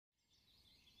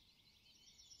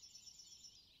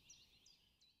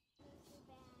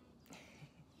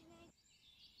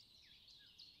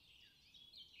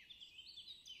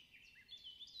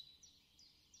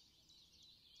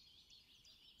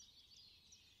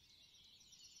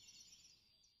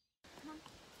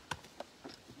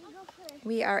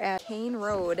We are at Kane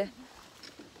Road.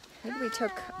 I think we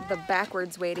took the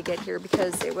backwards way to get here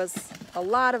because it was a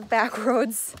lot of back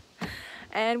roads.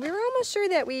 And we were almost sure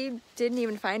that we didn't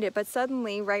even find it, but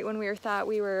suddenly, right when we thought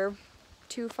we were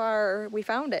too far, we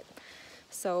found it.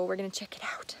 So we're gonna check it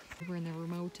out. We're in the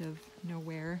remote of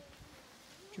nowhere.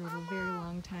 Drove a very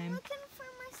long time. Looking for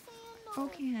my sandal.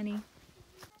 Okay, honey.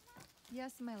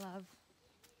 Yes, my love.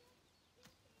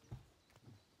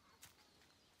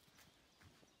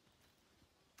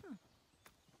 Huh.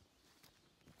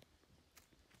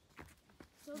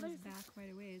 So There's there's back quite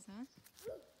a ways, huh?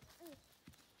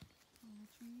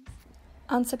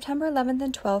 On September 11th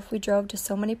and 12th, we drove to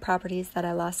so many properties that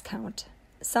I lost count.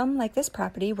 Some, like this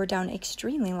property, were down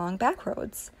extremely long back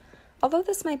roads. Although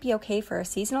this might be okay for a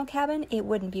seasonal cabin, it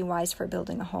wouldn't be wise for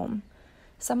building a home.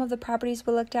 Some of the properties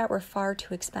we looked at were far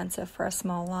too expensive for a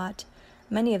small lot.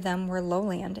 Many of them were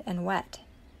lowland and wet.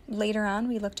 Later on,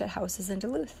 we looked at houses in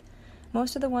Duluth.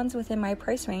 Most of the ones within my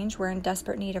price range were in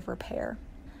desperate need of repair.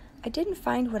 I didn't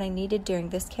find what I needed during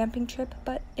this camping trip,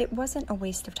 but it wasn't a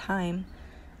waste of time.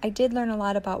 I did learn a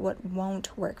lot about what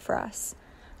won't work for us.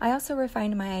 I also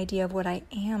refined my idea of what I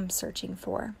am searching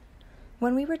for.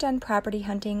 When we were done property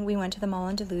hunting, we went to the mall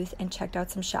in Duluth and checked out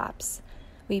some shops.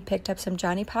 We picked up some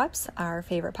Johnny Pops, our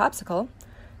favorite popsicle.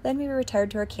 Then we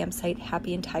retired to our campsite,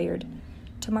 happy and tired.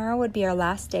 Tomorrow would be our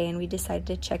last day, and we decided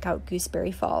to check out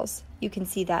Gooseberry Falls. You can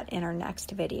see that in our next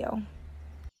video.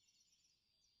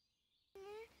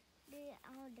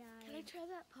 Can I try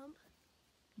that pump?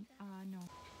 No.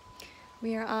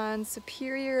 We are on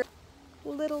Superior,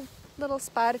 little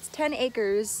spot. It's 10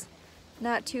 acres,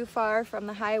 not too far from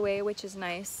the highway, which is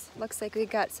nice. Looks like we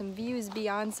got some views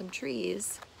beyond some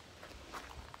trees.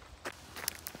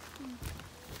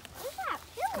 What's that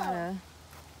Got pillow?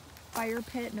 a fire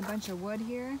pit and a bunch of wood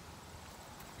here.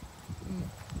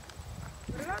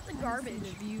 What about the garbage?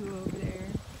 The view over there.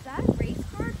 Is that a race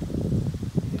car?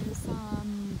 There's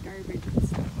some garbage and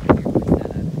stuff over here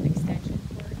with an extension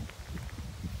cord.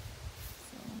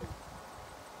 So.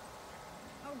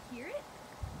 Oh, hear it?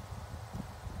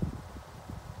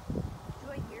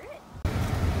 Do I hear it?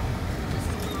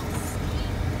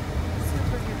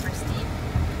 Super duper steep.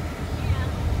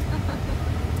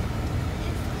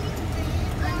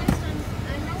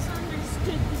 I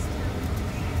misunderstood this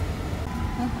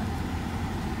time.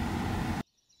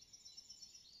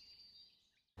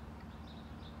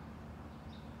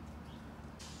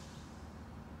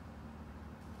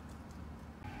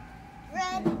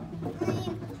 Red,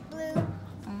 green, blue,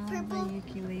 purple, The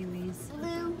ukuleles.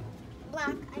 blue,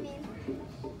 black,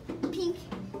 pink,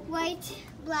 white,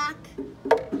 black,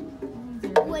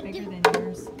 They're wood, bigger than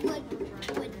yours. wood.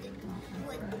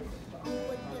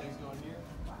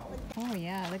 Oh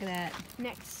yeah, look at that.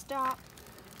 Next stop.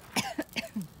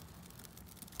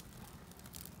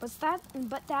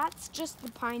 But that's just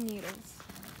the pine needles.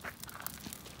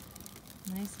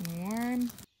 Nice and warm.